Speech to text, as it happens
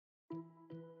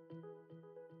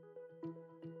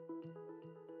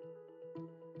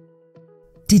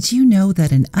Did you know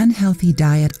that an unhealthy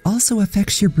diet also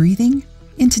affects your breathing?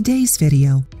 In today's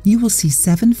video, you will see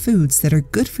 7 foods that are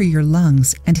good for your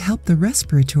lungs and help the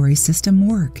respiratory system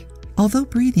work. Although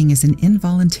breathing is an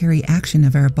involuntary action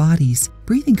of our bodies,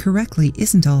 breathing correctly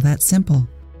isn't all that simple.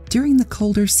 During the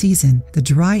colder season, the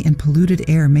dry and polluted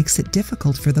air makes it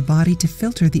difficult for the body to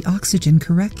filter the oxygen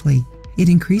correctly. It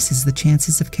increases the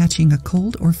chances of catching a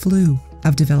cold or flu,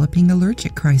 of developing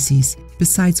allergic crises,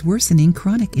 besides worsening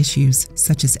chronic issues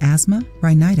such as asthma,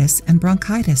 rhinitis, and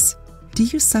bronchitis. Do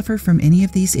you suffer from any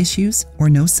of these issues or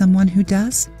know someone who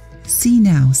does? See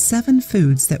now 7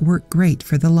 foods that work great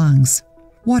for the lungs.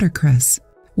 Watercress.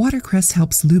 Watercress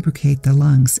helps lubricate the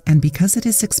lungs and because it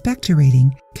is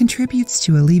expectorating, contributes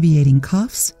to alleviating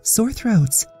coughs, sore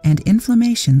throats, and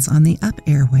inflammations on the upper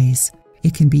airways.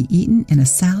 It can be eaten in a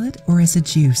salad or as a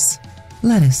juice.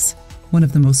 Lettuce. One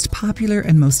of the most popular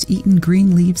and most eaten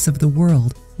green leaves of the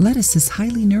world, lettuce is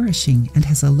highly nourishing and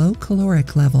has a low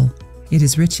caloric level. It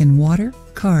is rich in water,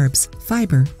 carbs,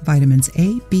 fiber, vitamins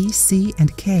A, B, C,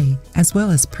 and K, as well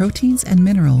as proteins and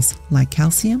minerals like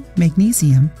calcium,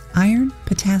 magnesium, iron,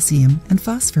 potassium, and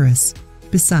phosphorus.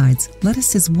 Besides,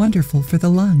 lettuce is wonderful for the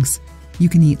lungs. You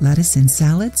can eat lettuce in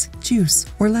salads, juice,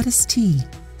 or lettuce tea.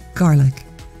 Garlic.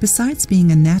 Besides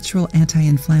being a natural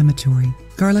anti-inflammatory,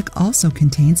 garlic also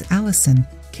contains allicin,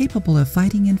 capable of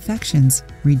fighting infections,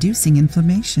 reducing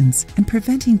inflammations, and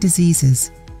preventing diseases.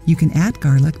 You can add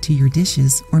garlic to your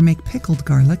dishes or make pickled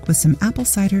garlic with some apple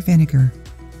cider vinegar.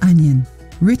 Onion.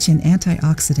 Rich in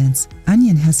antioxidants,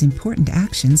 onion has important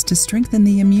actions to strengthen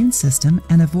the immune system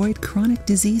and avoid chronic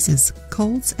diseases,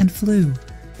 colds, and flu.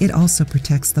 It also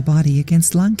protects the body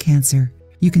against lung cancer.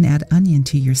 You can add onion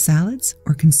to your salads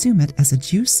or consume it as a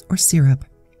juice or syrup.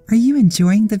 Are you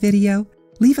enjoying the video?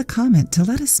 Leave a comment to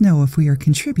let us know if we are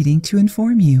contributing to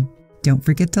inform you. Don't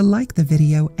forget to like the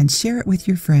video and share it with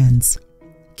your friends.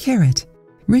 Carrot.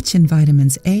 Rich in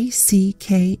vitamins A, C,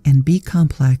 K, and B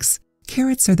complex,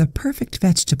 carrots are the perfect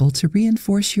vegetable to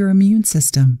reinforce your immune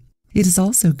system. It is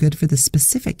also good for the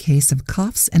specific case of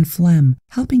coughs and phlegm,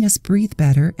 helping us breathe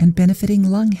better and benefiting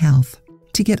lung health.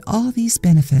 To get all these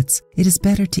benefits, it is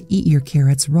better to eat your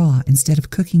carrots raw instead of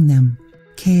cooking them.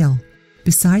 Kale.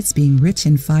 Besides being rich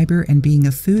in fiber and being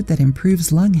a food that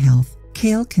improves lung health,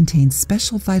 kale contains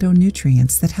special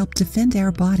phytonutrients that help defend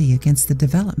our body against the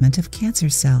development of cancer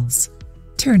cells.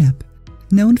 Turnip.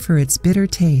 Known for its bitter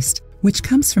taste, which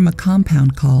comes from a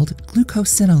compound called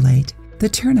glucosinolate, the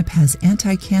turnip has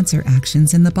anti-cancer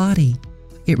actions in the body.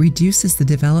 It reduces the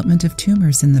development of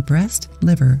tumors in the breast,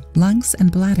 liver, lungs, and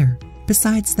bladder.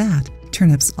 Besides that,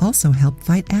 turnips also help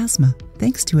fight asthma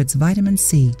thanks to its vitamin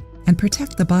C and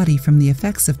protect the body from the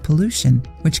effects of pollution,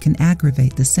 which can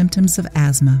aggravate the symptoms of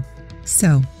asthma.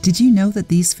 So, did you know that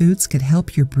these foods could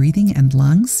help your breathing and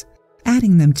lungs?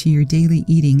 Adding them to your daily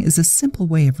eating is a simple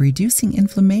way of reducing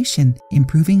inflammation,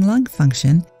 improving lung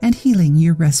function, and healing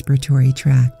your respiratory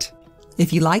tract.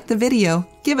 If you liked the video,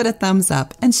 give it a thumbs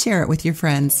up and share it with your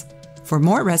friends. For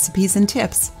more recipes and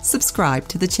tips, subscribe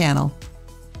to the channel.